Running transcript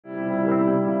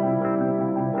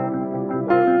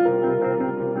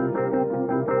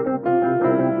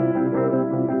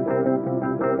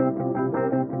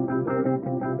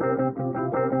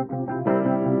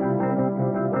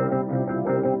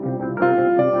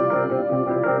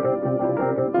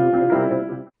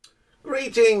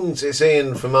Greetings, it's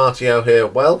Iain from R.T.O here.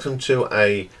 Welcome to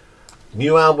a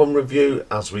new album review,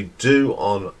 as we do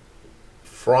on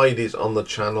Fridays on the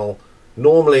channel.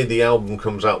 Normally the album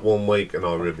comes out one week and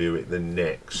I review it the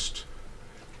next.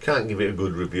 Can't give it a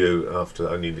good review after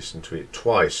only listening to it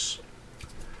twice.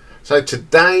 So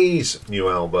today's new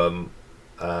album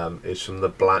is from the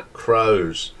Black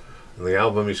Crowes, and the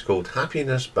album is called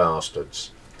Happiness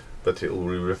Bastards, but it will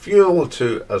be reviewed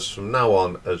to us from now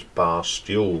on as Bar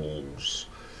Stools.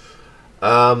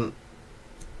 They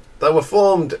were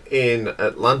formed in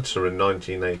Atlanta in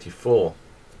 1984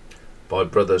 by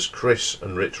brothers Chris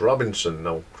and Rich Robinson.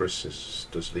 Now Chris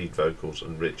does lead vocals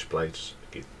and Rich plays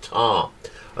guitar,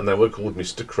 and they were called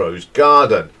Mr. Crow's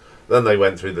Garden. Then they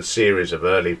went through the series of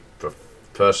early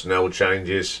personnel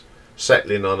changes,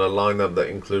 settling on a lineup that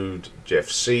include Jeff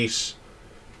Cease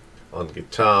on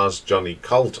guitars, Johnny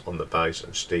Colt on the bass,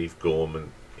 and Steve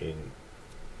Gorman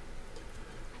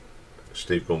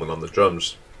on the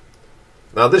drums.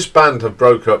 Now this band have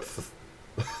broke up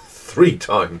 3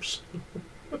 times.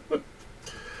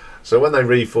 So when they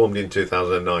reformed in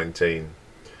 2019,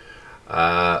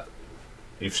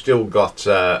 you've still got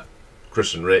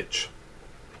Chris and Rich,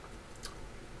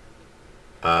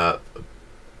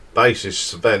 bassist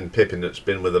Sven Pippin, that's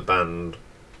been with the band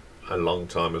a long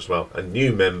time as well, and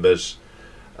new members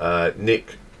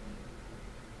Nick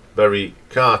Berry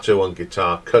Carto on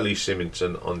guitar, Cully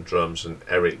Symington on drums, and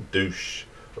Eric Deutsch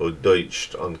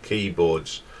on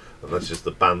keyboards. And this is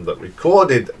the band that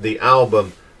recorded the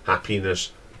album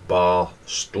Happiness Bar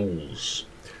Stools.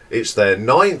 It's their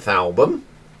 9th album,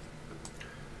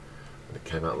 and it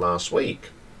came out last week.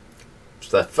 It's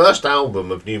their first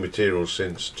album of new material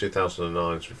since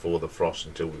 2009's Before the Frost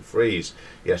Until We Freeze.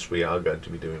 Yes, we are going to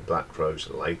be doing Black Crowes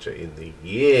later in the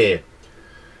year.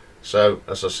 So,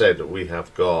 as I said, we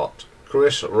have got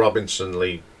Chris Robinson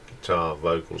lead guitar,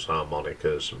 vocals,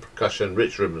 harmonicas and percussion,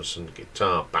 Rich Robinson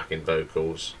guitar, backing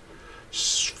vocals,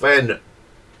 Sven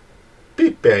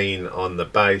Pippin on the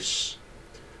bass,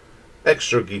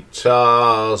 extra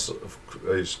guitars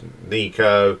is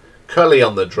Nico, Cully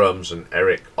on the drums, and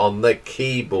Eric on the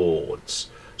keyboards.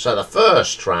 So the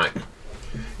first track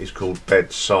is called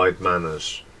Bedside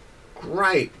Manners.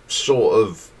 Great sort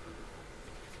of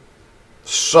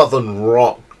southern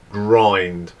rock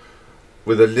grind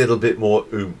with a little bit more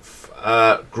oomph.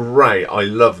 Great, I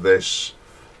love this.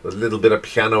 A little bit of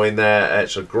piano in there.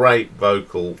 It's a great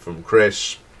vocal from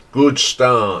Chris. Good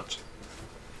start.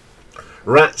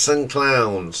 Rats and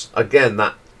Clowns. Again,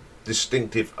 that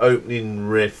distinctive opening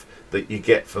riff that you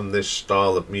get from this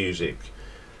style of music,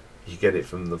 you get it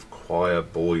from the choir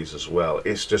boys as well.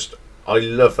 It's just, I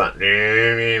love that.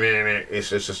 It's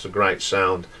just a great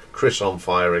sound. Chris on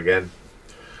fire again.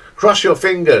 Cross Your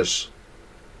Fingers,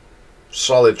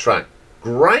 solid track.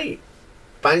 Great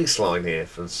bass line here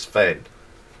from Sven.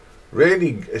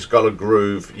 Really, it's got a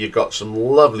groove. You've got some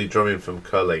lovely drumming from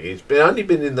Cully. He's only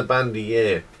been in the band a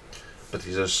year, but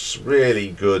he's a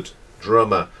really good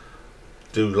drummer.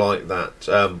 Do like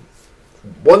that.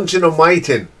 Wanting and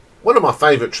Waiting, one of my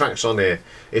favourite tracks on here.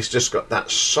 It's just got that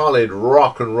solid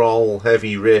rock and roll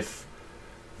heavy riff,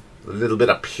 a little bit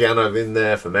of piano in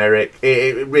there from Eric.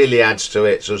 It really adds to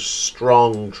it. It's a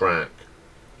strong track.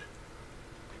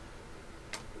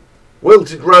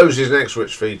 Wilted Rose is next,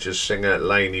 which features singer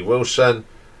Lainey Wilson.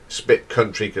 It's a bit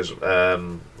country because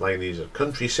Lainey's a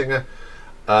country singer.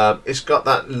 It's got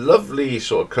that lovely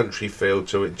sort of country feel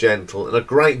to it, gentle, and a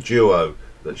great duo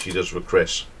that she does with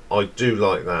Chris. I do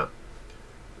like that.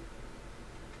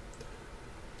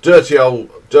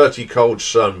 Dirty Cold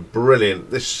Sun, brilliant.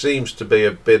 This seems to be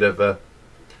a bit of a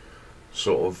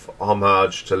sort of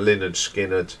homage to Lynyrd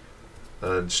Skynyrd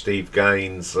and Steve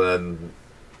Gaines, and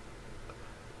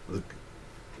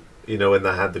you know, when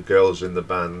they had the girls in the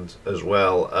band as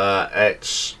well.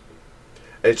 It's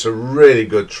a really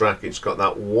good track. It's got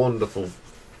that wonderful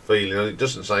feeling, and it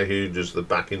doesn't say who does the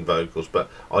backing vocals, but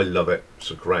I love it.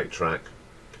 It's a great track.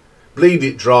 Bleed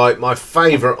It Dry, my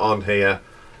favourite on here.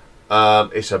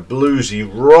 It's a bluesy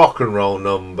rock and roll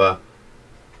number.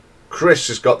 Chris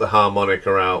has got the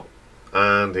harmonica out,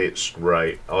 and it's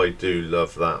great. I do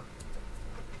love that.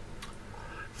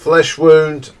 Flesh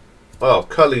Wound. Well,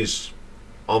 Cully's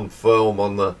on film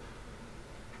on the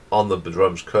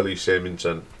drums. Cully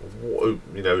Symington, you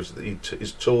know,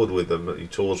 he's toured with them. He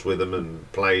tours with them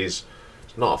and plays.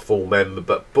 He's not a full member,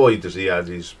 but boy, does he add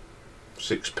his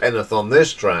sixpenneth on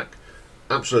this track.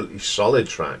 Absolutely solid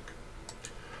track.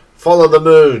 Follow the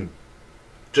Moon,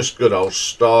 just good old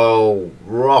style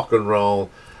rock and roll.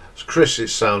 Chris, it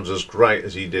sounds as great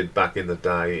as he did back in the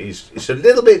day. It's a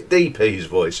little bit deeper, his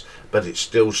voice, but it's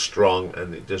still strong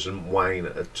and it doesn't wane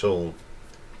at all.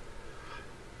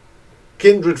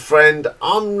 Kindred Friend,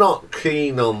 I'm not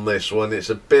keen on this one.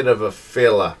 It's a bit of a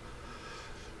filler.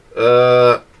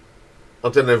 I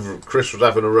don't know if Chris was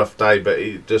having a rough day, but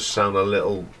it does sound a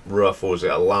little rough, or is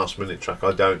it a last minute track?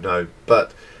 I don't know.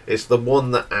 But it's the one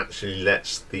that actually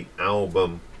lets the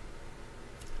album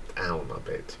down a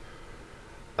bit.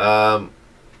 That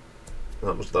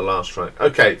was the last track.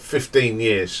 Okay, 15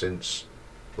 years since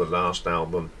the last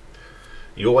album.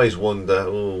 You always wonder,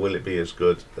 oh, will it be as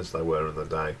good as they were in the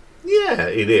day? Yeah,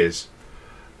 it is.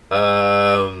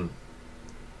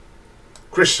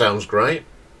 Chris sounds great.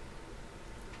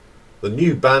 The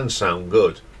new band sound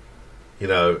good. You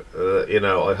know,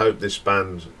 I hope this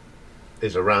band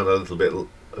is around a little bit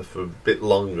for a bit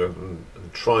longer and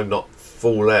try not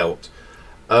fall out.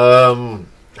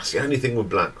 That's the only thing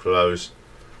with Black Rose.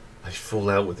 They fall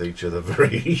out with each other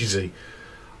very easy.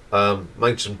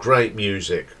 Made some great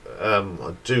music.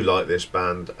 I do like this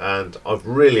band, and I've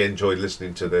really enjoyed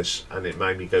listening to this, and it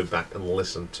made me go back and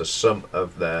listen to some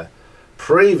of their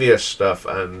previous stuff,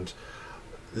 and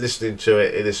listening to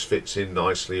it, this fits in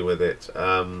nicely with it.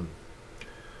 Don't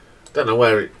know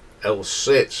where it else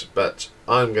sits, but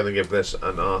I'm going to give this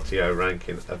an R.T.O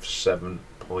ranking of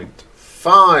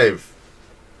 7.5.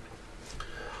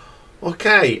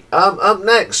 Okay, up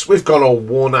next we've got a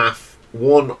one-off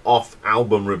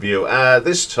album review.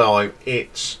 This time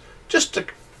it's just to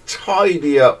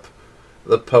tidy up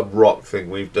the pub rock thing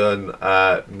we've done.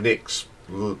 Nick's,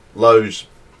 Lowe's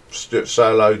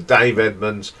solo, Dave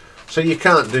Edmunds. So you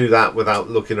can't do that without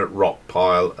looking at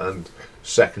Rockpile and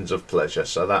Seconds of Pleasure.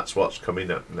 So that's what's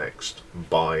coming up next.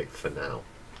 Bye for now.